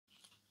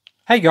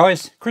Hey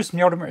guys, Chris from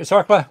the Ultimate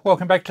Recycler.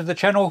 Welcome back to the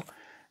channel.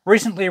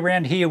 Recently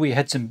around here we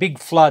had some big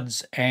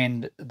floods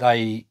and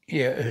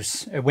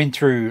it went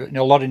through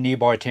a lot of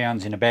nearby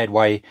towns in a bad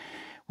way.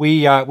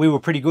 We were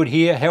pretty good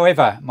here.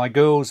 However, my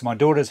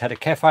daughters had a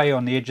cafe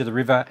on the edge of the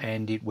river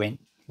and it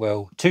went,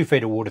 well, 2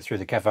 feet of water through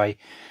the cafe.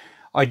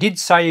 I did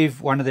save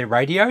one of their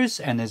radios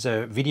and there's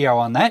a video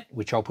on that,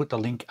 which I'll put the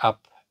link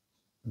up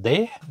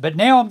there. But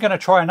now I'm going to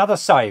try another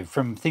save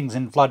from things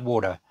in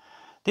floodwater.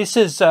 This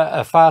is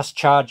a fast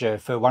charger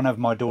for one of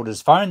my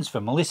daughter's phones, for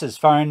Melissa's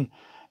phone,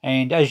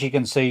 and as you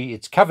can see,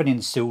 it's covered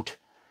in silt.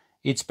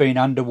 It's been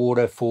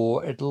underwater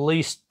for at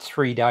least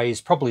 3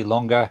 days, probably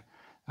longer,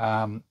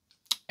 and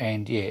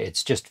yeah,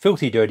 it's just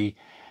filthy dirty.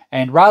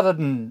 And rather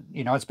than,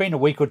 it's been a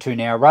week or two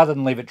now, rather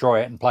than leave it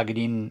dry out and plug it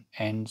in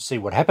and see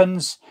what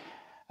happens,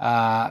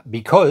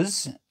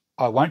 because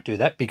I won't do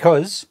that,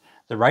 because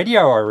the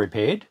radio I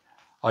repaired,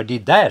 I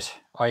did that.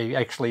 I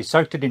actually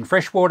soaked it in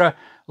fresh water,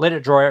 let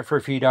it dry out for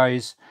a few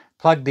days,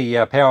 plugged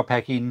the power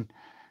pack in,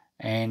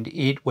 and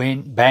it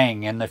went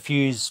bang. And the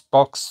fuse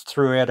box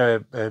threw out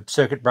a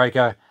circuit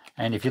breaker.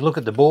 And if you look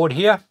at the board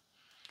here,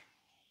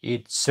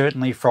 it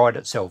certainly fried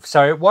itself.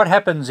 So what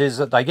happens is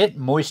that they get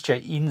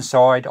moisture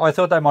inside. I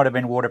thought they might have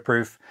been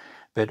waterproof,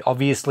 but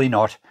obviously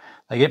not.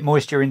 They get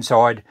moisture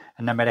inside,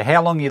 and no matter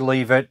how long you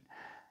leave it,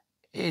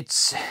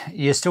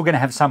 you're still going to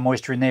have some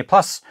moisture in there.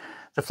 Plus,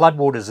 the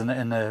floodwaters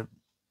and the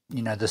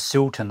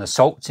silt and the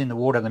salts in the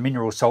water, the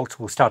mineral salts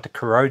will start to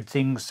corrode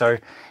things. So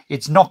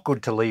it's not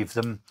good to leave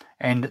them,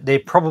 and they're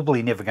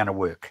probably never going to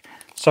work.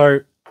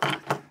 So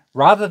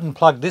rather than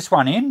plug this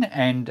one in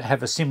and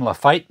have a similar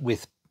fate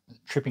with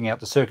tripping out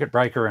the circuit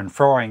breaker and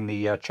frying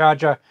the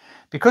charger,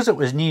 because it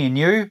was near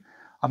new,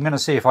 I'm going to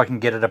see if I can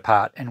get it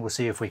apart and we'll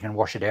see if we can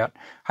wash it out.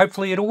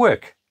 Hopefully it'll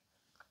work.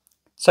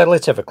 So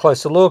let's have a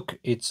closer look.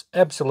 It's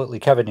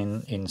absolutely covered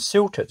in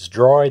silt. It's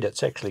dried.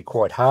 It's actually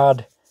quite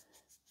hard.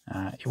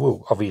 It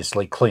will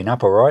obviously clean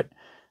up all right.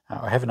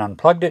 I haven't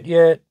unplugged it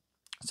yet,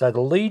 so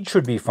the lead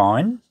should be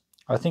fine.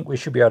 I think we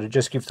should be able to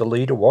just give the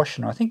lead a wash,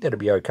 and I think that'll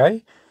be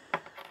okay.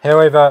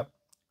 However,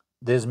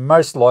 there's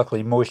most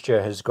likely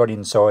moisture has got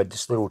inside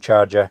this little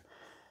charger,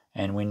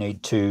 and we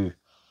need to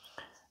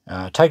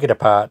take it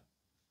apart,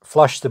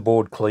 flush the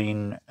board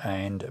clean,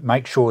 and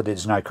make sure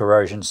there's no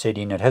corrosion set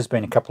in. It has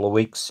been a couple of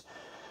weeks.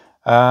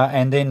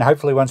 And then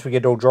hopefully once we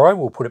get it all dry,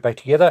 we'll put it back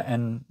together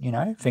and,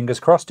 fingers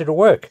crossed it'll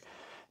work.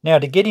 Now,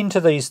 to get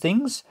into these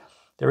things,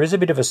 there is a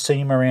bit of a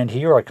seam around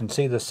here. I can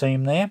see the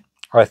seam there.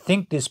 I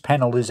think this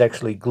panel is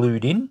actually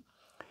glued in.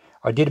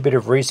 I did a bit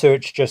of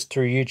research just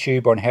through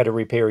YouTube on how to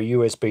repair a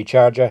USB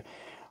charger.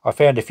 I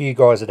found a few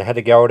guys that had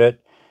a go at it.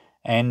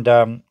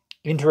 And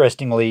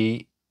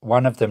interestingly,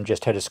 one of them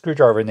just had a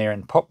screwdriver in there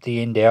and popped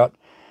the end out,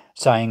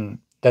 saying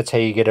that's how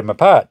you get them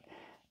apart.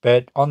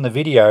 But on the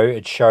video,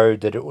 it showed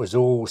that it was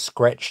all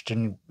scratched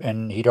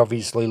and he'd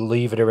obviously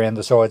leave it around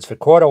the sides for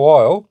quite a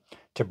while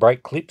to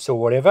break clips or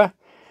whatever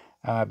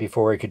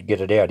before he could get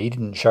it out. He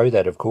didn't show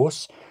that, of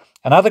course.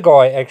 Another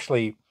guy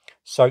actually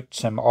soaked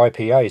some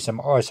IPA, some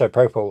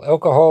isopropyl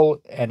alcohol,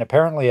 and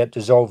apparently it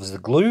dissolves the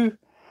glue.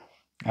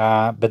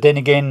 But then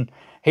again,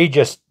 he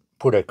just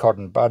put a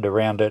cotton bud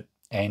around it,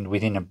 and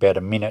within about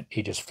a minute,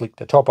 he just flicked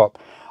the top up.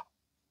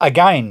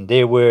 Again,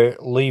 there were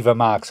lever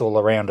marks all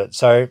around it.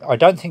 So I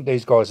don't think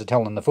these guys are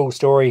telling the full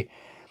story.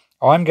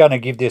 I'm going to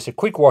give this a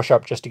quick wash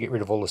up just to get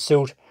rid of all the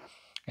silt.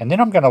 And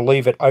then I'm going to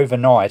leave it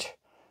overnight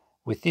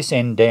with this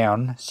end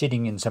down,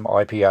 sitting in some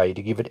IPA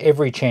to give it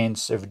every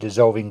chance of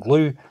dissolving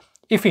glue.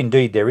 If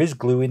indeed there is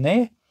glue in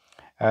there,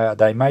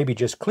 they may be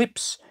just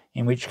clips,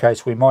 in which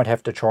case we might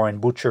have to try and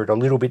butcher it a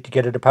little bit to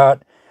get it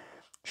apart.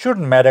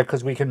 Shouldn't matter,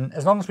 because we can,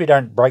 as long as we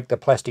don't break the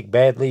plastic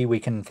badly, we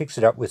can fix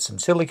it up with some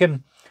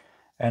silicone,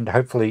 and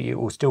hopefully it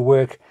will still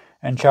work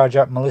and charge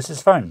up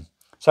Melissa's phone.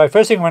 So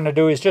first thing I'm going to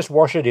do is just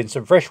wash it in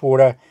some fresh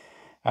water.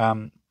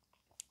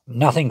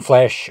 Nothing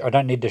flash. I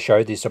don't need to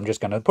show this. I'm just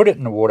going to put it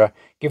in the water,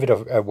 give it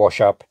a wash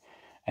up,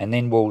 and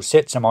then we'll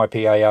set some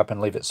IPA up and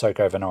leave it soak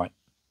overnight.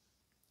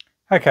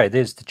 Okay,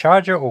 there's the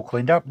charger all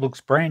cleaned up.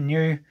 Looks brand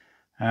new.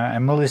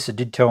 And Melissa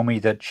did tell me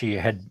that she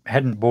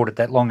hadn't bought it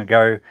that long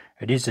ago.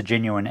 It is a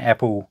genuine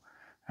Apple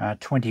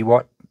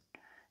 20-watt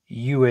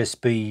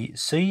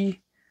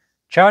USB-C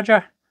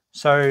charger.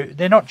 So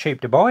they're not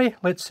cheap to buy.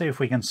 Let's see if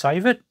we can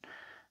save it.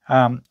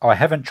 I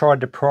haven't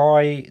tried to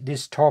pry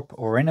this top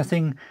or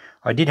anything.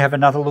 I did have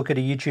another look at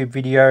a YouTube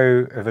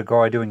video of a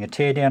guy doing a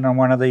teardown on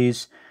one of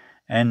these,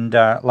 and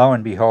lo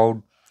and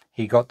behold,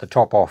 he got the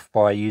top off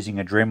by using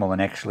a Dremel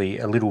and actually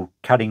a little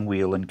cutting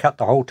wheel and cut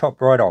the whole top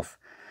right off.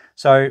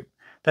 So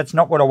that's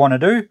not what I want to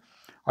do.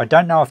 I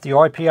don't know if the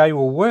IPA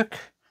will work,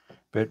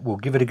 but we'll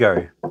give it a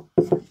go.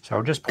 So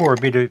I'll just pour a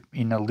bit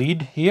in a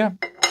lid here.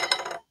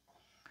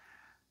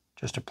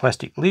 Just a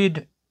plastic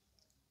lid.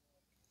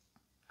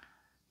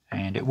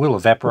 And it will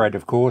evaporate,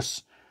 of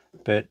course,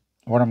 but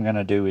what I'm going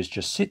to do is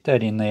just sit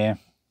that in there.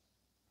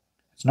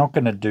 It's not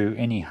going to do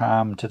any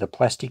harm to the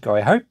plastic,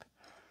 I hope.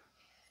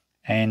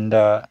 And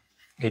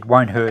it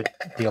won't hurt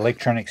the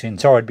electronics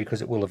inside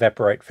because it will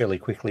evaporate fairly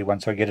quickly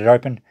once I get it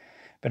open.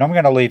 But I'm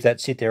going to leave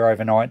that sit there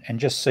overnight and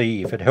just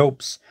see if it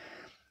helps.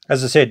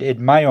 As I said, it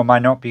may or may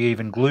not be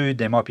even glued.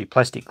 There might be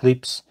plastic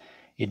clips.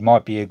 It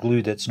might be a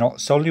glue that's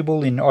not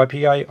soluble in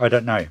IPA. I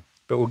don't know.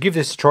 But we'll give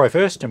this a try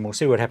first and we'll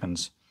see what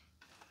happens.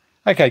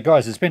 Okay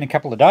guys, it's been a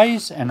couple of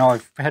days and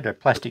I've had a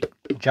plastic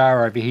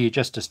jar over here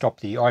just to stop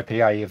the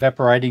IPA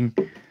evaporating.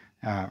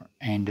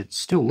 And it's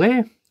still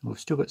there. We've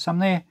still got some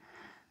there.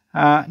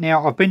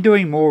 Now I've been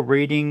doing more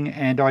reading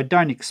and I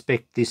don't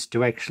expect this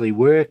to actually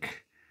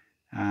work.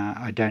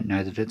 I don't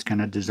know that it's going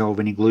to dissolve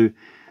any glue.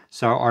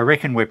 So I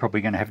reckon we're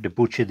probably going to have to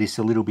butcher this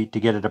a little bit to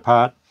get it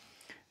apart.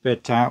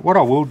 But what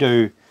I will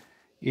do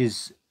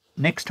is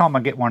next time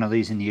I get one of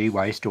these in the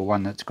e-waste or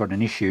one that's got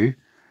an issue,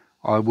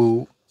 I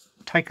will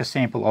take a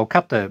sample. I'll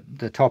cut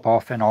the top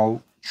off and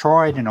I'll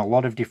try it in a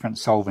lot of different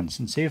solvents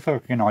and see if I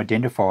can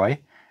identify,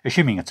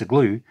 assuming it's a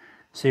glue,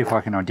 see if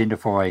I can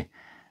identify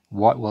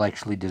what will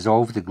actually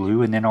dissolve the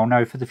glue, and then I'll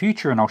know for the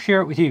future and I'll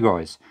share it with you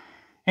guys.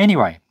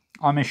 Anyway,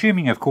 I'm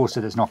assuming of course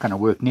that it's not going to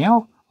work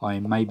now. I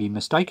may be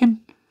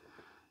mistaken,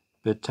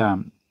 but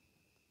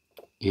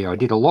yeah, I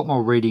did a lot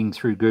more reading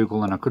through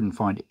Google and I couldn't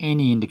find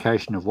any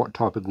indication of what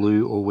type of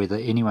glue or whether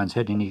anyone's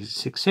had any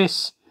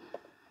success.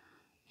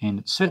 And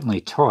it's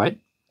certainly tight.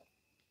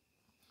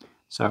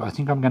 So I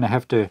think I'm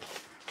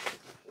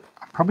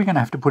probably going to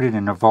have to put it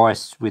in a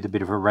vise with a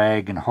bit of a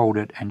rag and hold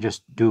it and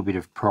just do a bit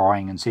of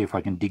prying and see if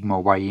I can dig my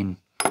way in.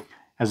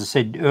 As I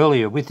said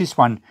earlier, with this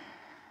one,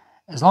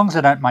 as long as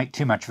I don't make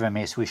too much of a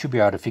mess, we should be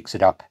able to fix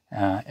it up,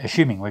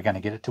 assuming we're going to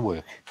get it to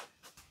work.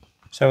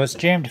 So it's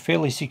jammed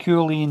fairly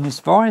securely in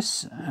this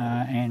vise,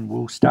 and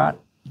we'll start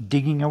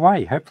digging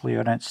away. Hopefully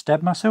I don't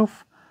stab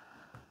myself.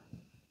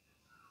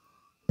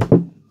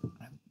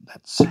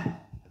 That's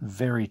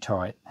very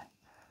tight.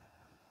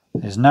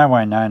 There's no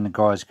way known the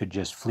guys could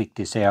just flick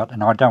this out,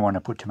 and I don't want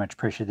to put too much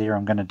pressure there.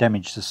 I'm going to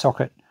damage the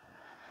socket.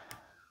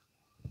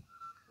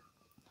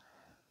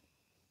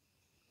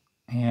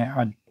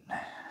 Yeah,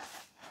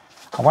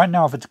 I won't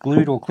know if it's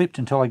glued or clipped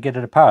until I get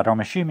it apart. I'm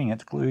assuming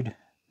it's glued.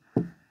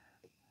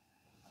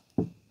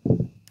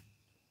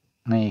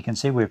 Now you can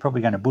see we're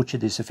probably going to butcher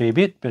this a fair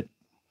bit, but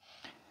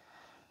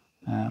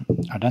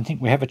I don't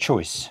think we have a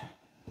choice.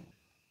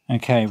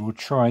 Okay, we'll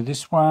try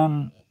this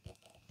one.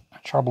 The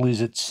trouble is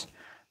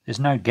there's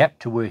no gap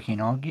to work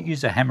in. I'll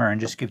use a hammer and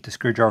just give the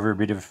screwdriver a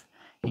bit of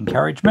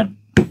encouragement.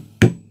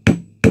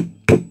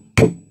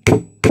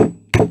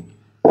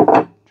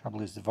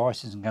 Trouble is the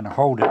vise isn't going to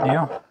hold it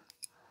now.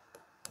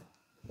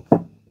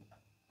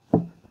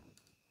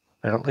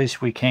 But at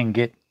least we can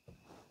get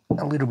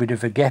a little bit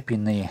of a gap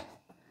in there.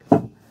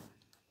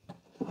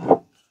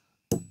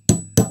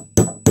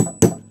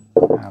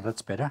 Oh,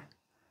 that's better.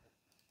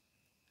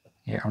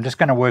 Yeah, I'm just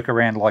going to work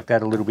around like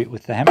that a little bit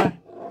with the hammer.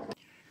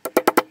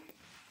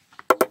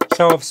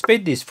 So I've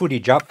sped this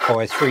footage up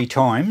by 3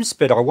 times,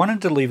 but I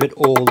wanted to leave it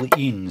all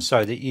in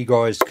so that you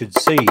guys could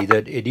see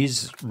that it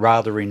is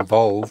rather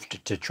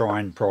involved to try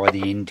and pry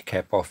the end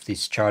cap off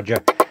this charger.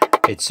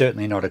 It's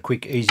certainly not a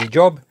quick, easy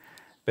job,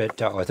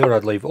 but I thought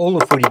I'd leave all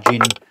the footage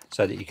in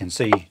so that you can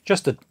see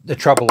just the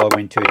trouble I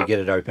went to get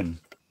it open.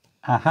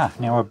 Aha,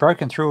 now I've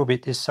broken through a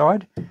bit this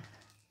side,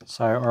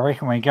 so I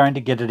reckon we're going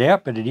to get it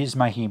out, but it is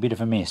making a bit of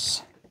a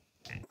mess.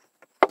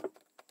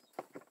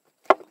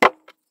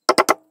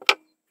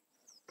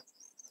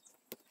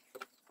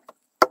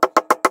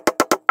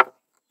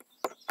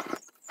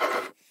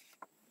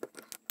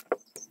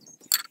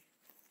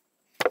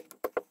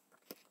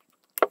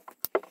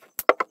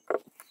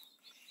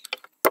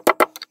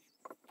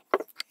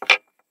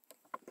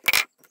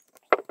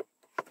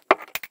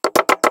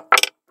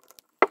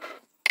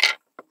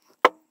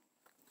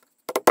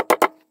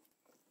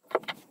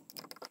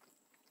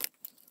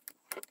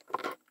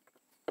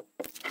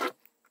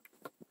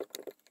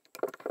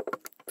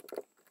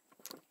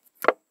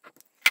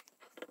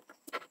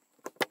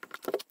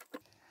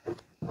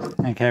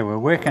 Okay, we're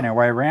working our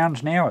way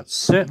around now. It's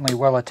certainly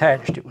well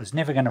attached. It was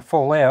never going to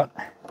fall out.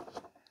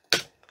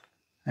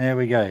 There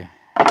we go.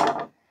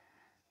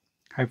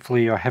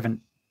 Hopefully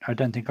I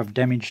don't think I've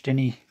damaged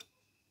any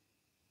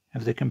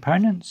of the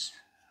components.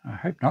 I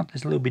hope not.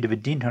 There's a little bit of a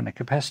dent on the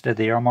capacitor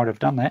there. I might have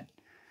done that.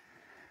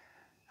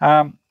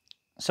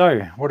 So,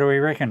 what do we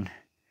reckon?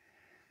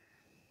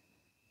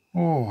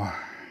 Oh,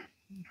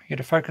 we get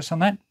a focus on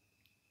that?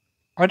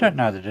 I don't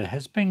know that it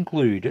has been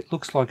glued. It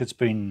looks like it's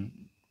been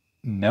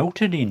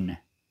melted in.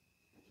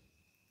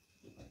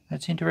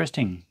 That's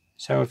interesting.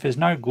 So if there's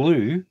no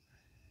glue,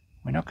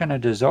 we're not going to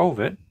dissolve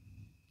it.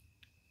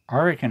 I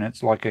reckon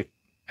it's like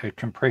a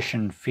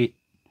compression fit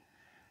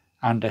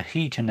under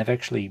heat, and they've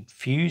actually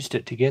fused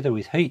it together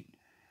with heat.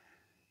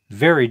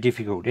 Very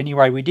difficult.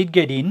 Anyway, we did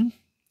get in.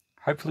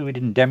 Hopefully we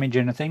didn't damage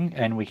anything,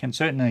 and we can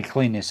certainly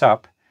clean this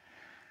up.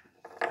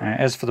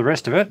 As for the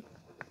rest of it,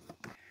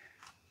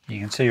 you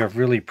can see I've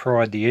really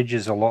pried the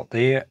edges a lot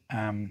there.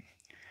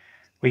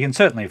 We can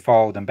certainly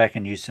file them back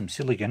and use some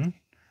silicone.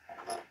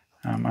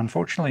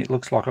 Unfortunately, it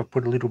looks like I've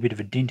put a little bit of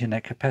a dent in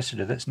that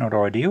capacitor. That's not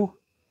ideal.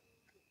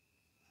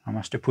 I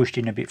must have pushed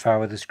in a bit far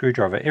with the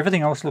screwdriver.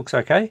 Everything else looks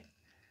okay.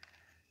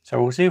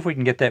 So we'll see if we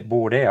can get that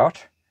board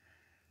out.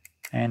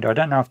 and I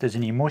don't know if there's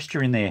any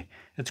moisture in there.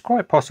 It's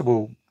quite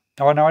possible.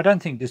 Oh no, I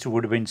don't think this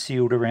would have been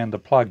sealed around the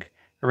plug,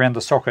 around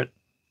the socket.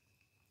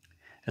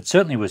 It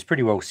certainly was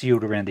pretty well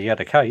sealed around the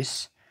outer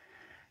case,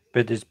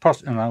 but there's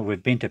oh,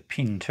 we've bent a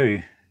pin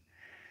too.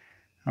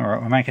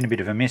 Alright, we're making a bit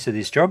of a mess of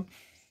this job,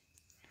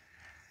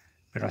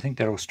 but I think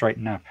that'll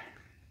straighten up.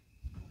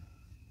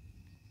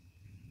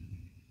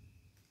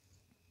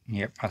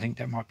 Yep, I think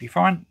that might be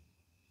fine.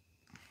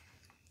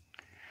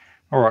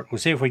 Alright, we'll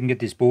see if we can get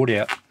this board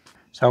out.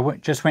 So I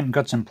just went and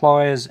got some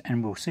pliers,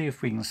 and we'll see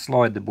if we can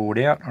slide the board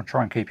out. I'll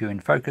try and keep you in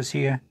focus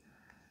here.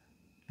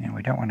 Now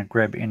we don't want to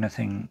grab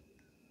anything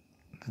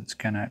that's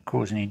going to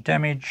cause any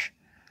damage.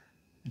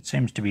 It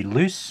seems to be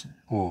loose,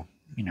 or,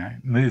 you know,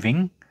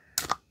 moving.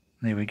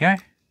 There we go.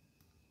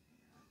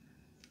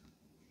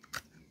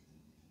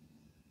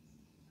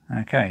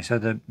 Okay, so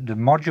the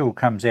module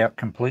comes out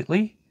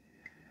completely.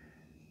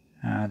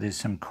 There's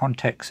some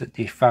contacts at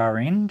the far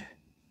end.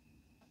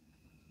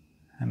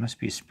 There must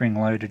be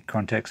spring-loaded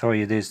contacts. Oh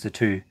yeah, there's the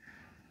two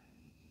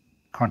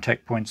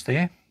contact points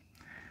there.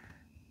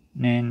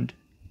 And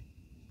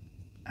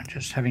I'm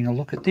just having a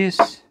look at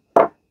this.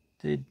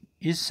 There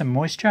is some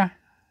moisture.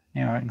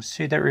 Now I can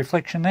see that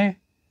reflection there.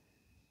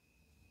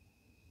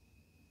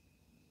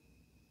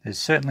 There's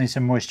certainly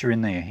some moisture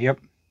in there. Yep,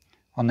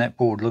 on that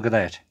board. Look at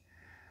that.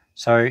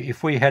 So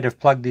if we had have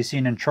plugged this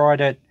in and tried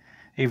it,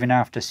 even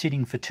after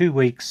sitting for 2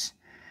 weeks,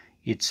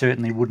 it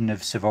certainly wouldn't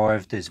have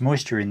survived. There's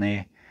moisture in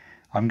there.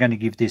 I'm going to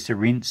give this a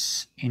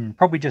rinse in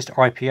probably just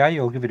IPA.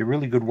 I'll give it a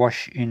really good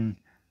wash in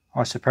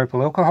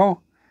isopropyl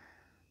alcohol,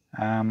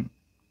 and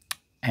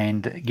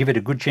give it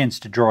a good chance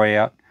to dry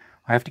out.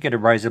 I have to get a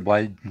razor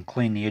blade and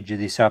clean the edge of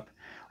this up.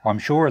 I'm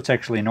sure it's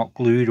actually not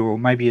glued, or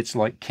maybe it's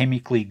like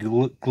chemically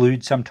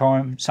glued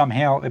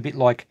somehow, a bit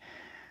like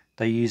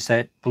they use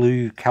that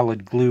blue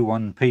coloured glue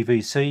on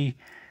PVC.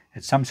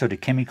 It's some sort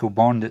of chemical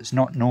bond. It's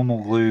not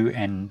normal glue,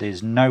 and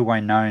there's no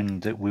way known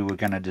that we were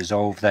going to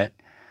dissolve that.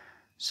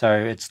 So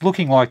it's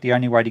looking like the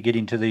only way to get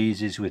into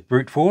these is with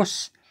brute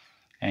force,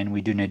 and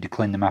we do need to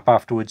clean them up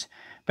afterwards.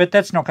 But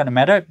that's not going to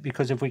matter,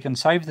 because if we can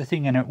save the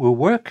thing and it will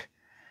work,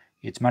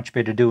 it's much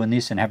better doing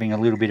this and having a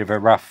little bit of a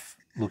rough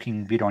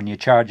looking bit on your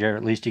charger.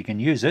 At least you can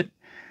use it,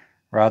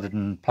 rather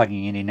than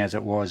plugging it in as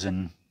it was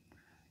and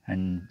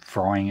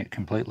frying it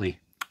completely.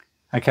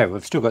 Okay,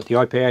 we've still got the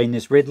IPA in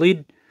this red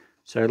lid,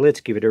 so let's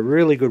give it a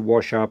really good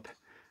wash up.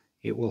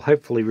 It will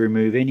hopefully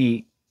remove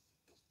any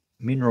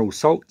mineral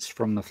salts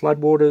from the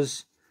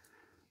floodwaters,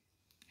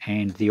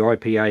 and the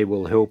IPA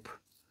will help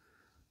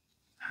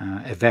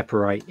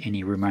evaporate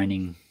any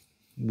remaining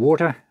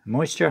water,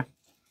 moisture,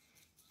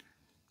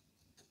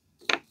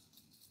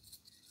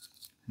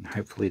 and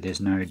hopefully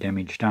there's no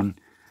damage done.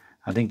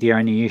 I think the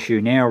only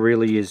issue now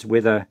really is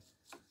whether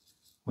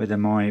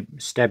my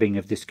stabbing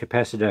of this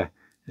capacitor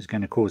is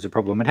going to cause a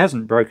problem. It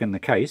hasn't broken the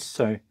case,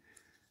 so let's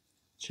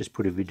just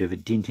put a bit of a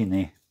dent in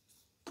there.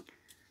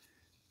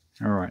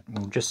 Alright,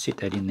 we'll just sit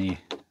that in there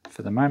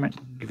for the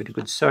moment, give it a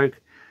good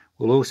soak.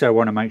 We'll also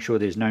want to make sure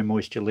there's no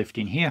moisture left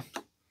in here.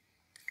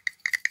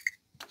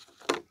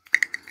 So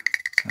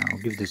I'll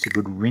give this a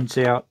good rinse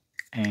out,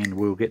 and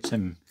we'll get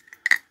some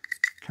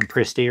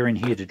compressed air in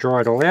here to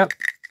dry it all out,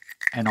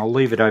 and I'll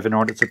leave it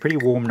overnight. It's a pretty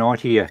warm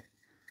night here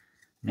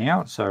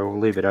now, so we'll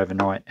leave it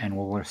overnight and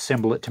we'll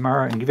assemble it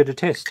tomorrow and give it a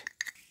test.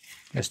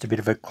 Just a bit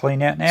of a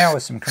clean out now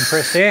with some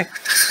compressed air.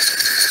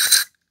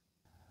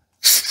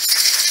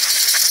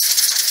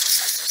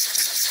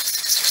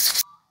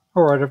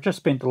 Alright, I've just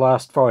spent the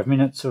last 5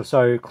 minutes or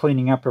so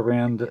cleaning up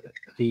around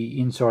the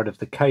inside of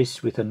the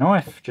case with a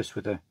knife, just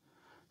with a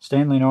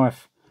Stanley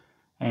knife,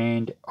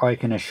 and I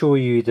can assure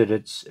you that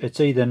it's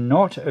either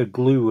not a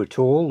glue at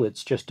all,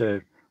 it's just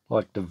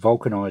like the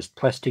vulcanized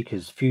plastic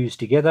has fused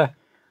together,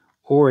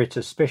 or it's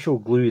a special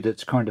glue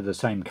that's kind of the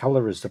same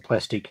color as the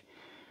plastic.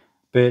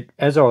 But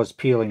as I was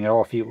peeling it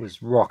off, it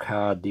was rock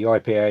hard. The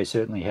IPA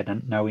certainly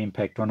had no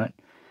impact on it.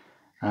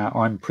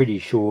 I'm pretty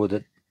sure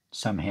that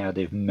somehow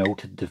they've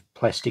melted the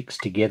plastics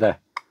together,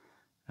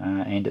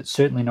 and it's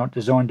certainly not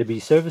designed to be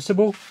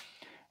serviceable,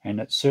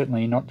 and it's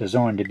certainly not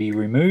designed to be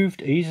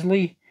removed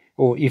easily,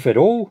 or if at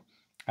all.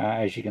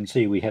 As you can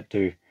see, we had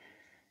to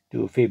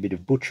do a fair bit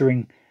of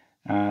butchering.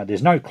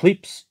 There's no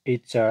clips.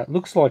 It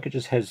looks like it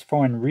just has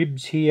fine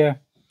ribs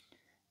here,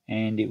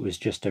 and it was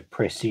just a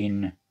press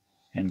in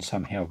and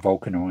somehow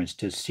vulcanized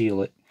to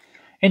seal it.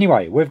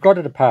 Anyway, we've got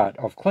it apart.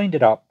 I've cleaned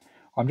it up.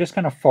 I'm just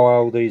going to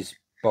file these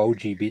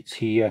bulgy bits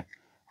here.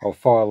 I'll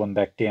file them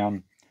back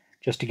down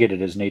just to get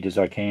it as neat as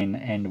I can,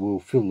 and we'll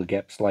fill the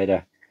gaps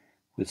later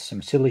with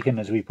some silicone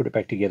as we put it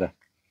back together.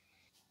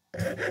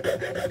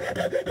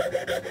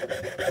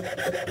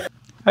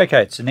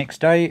 Okay, it's the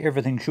next day.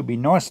 Everything should be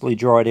nicely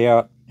dried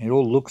out. It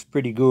all looks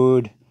pretty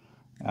good.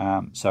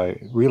 So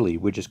really,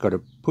 we just got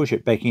to push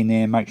it back in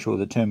there, make sure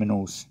the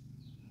terminal's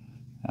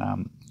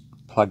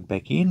plugged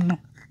back in.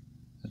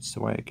 That's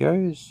the way it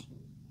goes.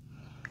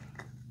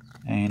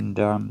 And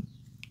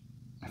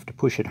have to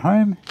push it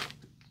home.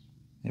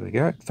 There we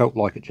go. It felt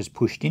like it just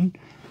pushed in.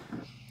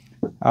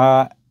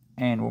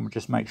 And we'll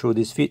just make sure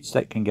this fits.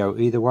 That can go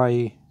either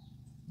way.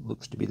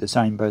 Looks to be the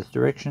same both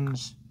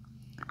directions.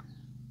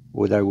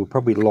 Although we'll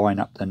probably line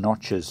up the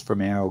notches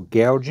from our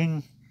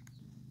gouging.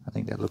 I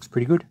think that looks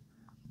pretty good.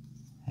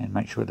 And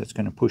make sure that's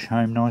going to push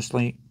home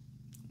nicely.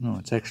 No,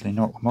 it's actually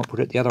not. I might put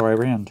it the other way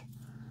around.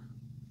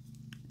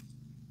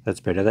 That's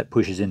better. That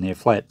pushes in there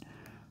flat.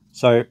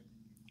 So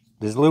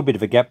there's a little bit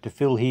of a gap to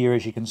fill here,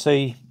 as you can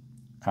see.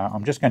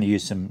 I'm just going to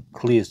use some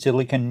clear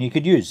silicone. You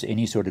could use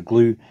any sort of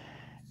glue.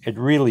 It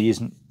really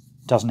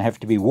doesn't have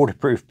to be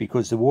waterproof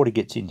because the water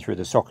gets in through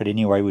the socket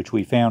anyway, which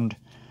we found.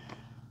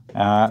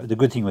 The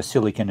good thing with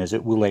silicone is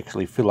it will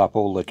actually fill up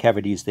all the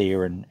cavities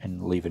there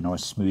and leave a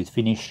nice smooth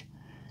finish.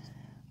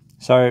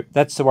 So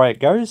that's the way it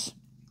goes.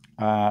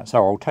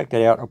 So I'll take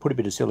that out. I'll put a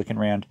bit of silicone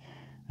around,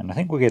 and I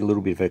think we'll get a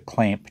little bit of a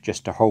clamp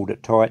just to hold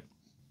it tight.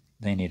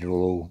 Then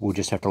we'll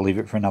just have to leave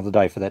it for another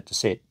day for that to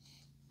set.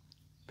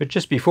 But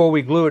just before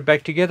we glue it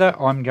back together,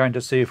 I'm going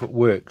to see if it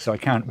works. I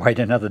can't wait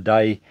another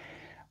day.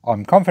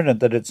 I'm confident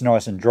that it's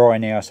nice and dry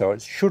now, so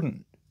it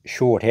shouldn't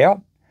short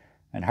out,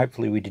 and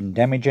hopefully we didn't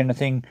damage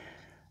anything.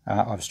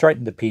 I've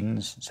straightened the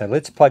pins, so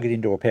let's plug it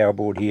into a power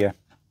board here.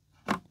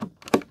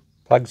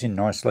 Plugs in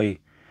nicely.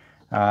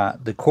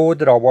 The cord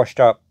that I washed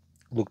up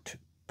looked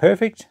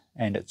perfect,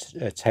 and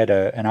it's had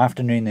an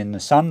afternoon in the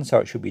sun, so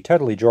it should be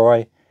totally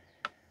dry.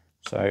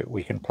 So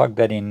we can plug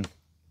that in,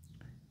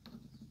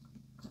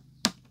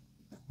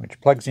 which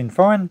plugs in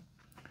fine.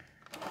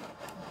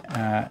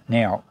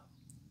 Now,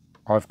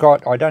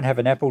 I don't have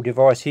an Apple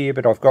device here,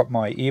 but I've got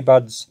my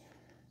earbuds,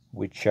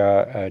 which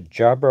are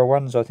Jabra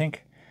ones, I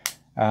think.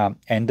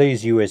 And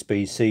these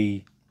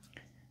USB-C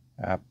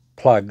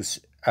plugs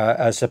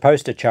are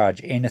supposed to charge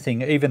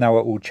anything, even though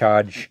it will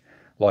charge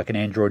like an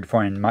Android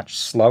phone much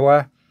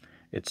slower.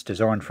 It's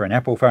designed for an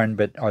Apple phone,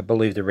 but I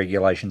believe the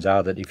regulations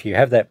are that if you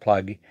have that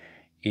plug,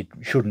 it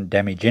shouldn't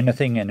damage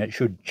anything, and it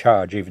should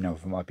charge even though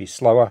it might be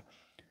slower.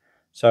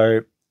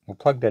 So we'll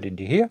plug that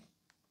into here.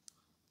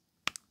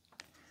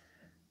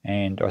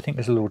 And I think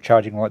there's a little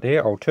charging light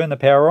there. I'll turn the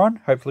power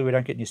on. Hopefully we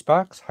don't get any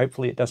sparks.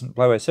 Hopefully it doesn't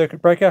blow our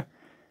circuit breaker.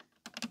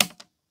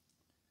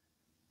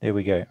 There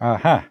we go.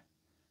 Aha!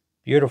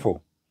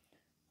 Beautiful.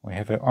 We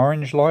have an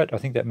orange light. I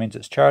think that means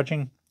it's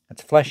charging.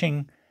 It's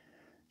flashing.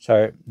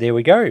 So there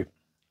we go.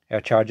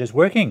 Our charger's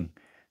working.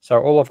 So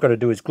all I've got to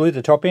do is glue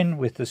the top in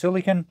with the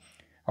silicone.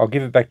 I'll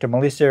give it back to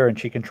Melissa and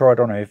she can try it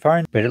on her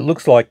phone. But it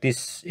looks like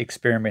this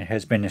experiment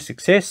has been a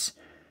success.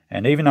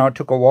 And even though it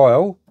took a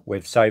while,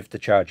 we've saved the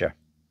charger.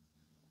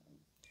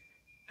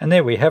 And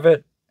there we have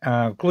it.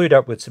 Glued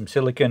up with some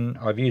silicone.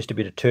 I've used a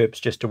bit of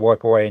Terps just to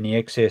wipe away any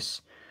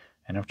excess.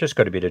 And I've just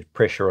got a bit of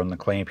pressure on the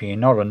clamp here.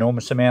 Not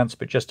enormous amounts,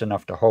 but just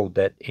enough to hold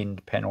that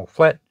end panel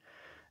flat.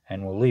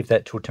 And we'll leave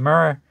that till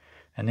tomorrow.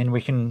 And then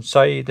we can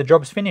say the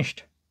job's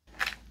finished.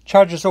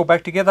 Charger's all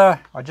back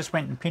together. I just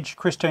went and pinched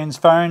Christine's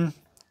phone.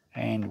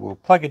 And we'll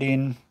plug it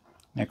in.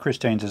 Now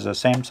Christine's is a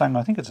Samsung.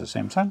 I think it's a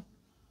Samsung.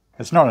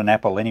 It's not an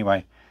Apple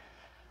anyway.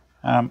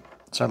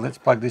 So let's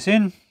plug this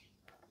in.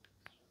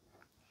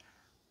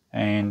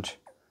 And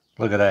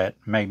look at that.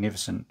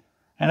 Magnificent.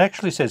 And it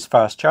actually says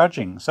fast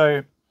charging.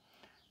 So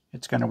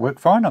it's going to work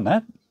fine on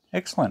that.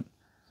 Excellent.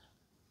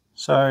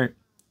 So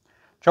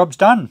job's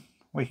done.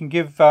 We can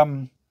give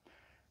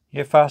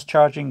fast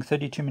charging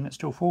 32 minutes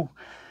till full.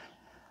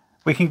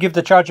 We can give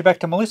the charger back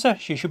to Melissa.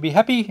 She should be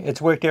happy.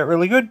 It's worked out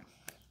really good.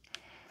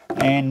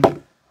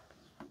 And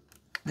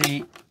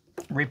the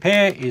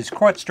repair is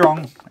quite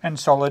strong and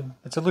solid.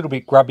 It's a little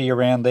bit grubby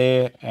around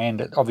there,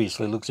 and it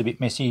obviously looks a bit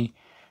messy.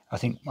 I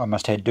think I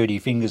must have had dirty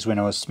fingers when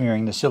I was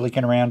smearing the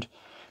silicone around.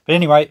 But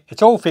anyway,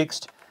 it's all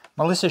fixed.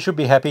 Melissa should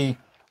be happy.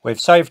 We've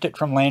saved it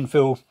from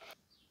landfill.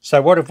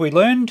 So what have we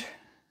learned?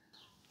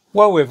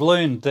 Well, we've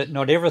learned that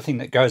not everything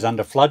that goes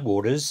under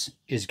floodwaters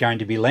is going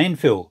to be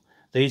landfill.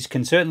 These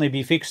can certainly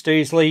be fixed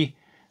easily,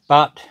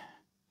 but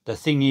the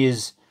thing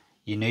is,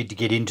 you need to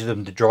get into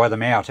them to dry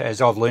them out.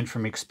 As I've learned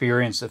from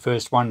experience, the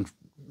first one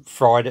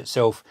fried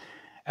itself.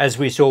 As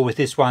we saw with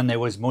this one, there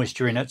was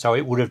moisture in it, so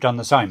it would have done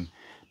the same.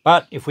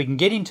 But if we can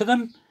get into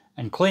them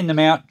and clean them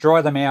out,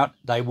 dry them out,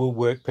 they will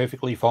work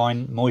perfectly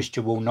fine.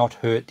 Moisture will not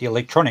hurt the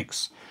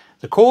electronics.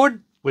 The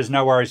cord was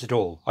no worries at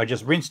all. I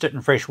just rinsed it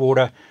in fresh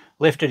water,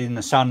 left it in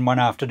the sun one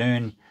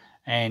afternoon,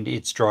 and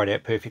it's dried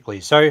out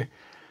perfectly. So,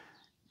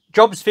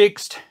 job's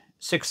fixed.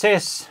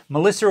 Success.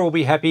 Melissa will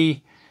be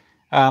happy.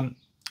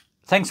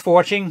 Thanks for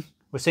watching.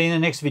 We'll see you in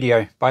the next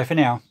video. Bye for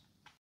now.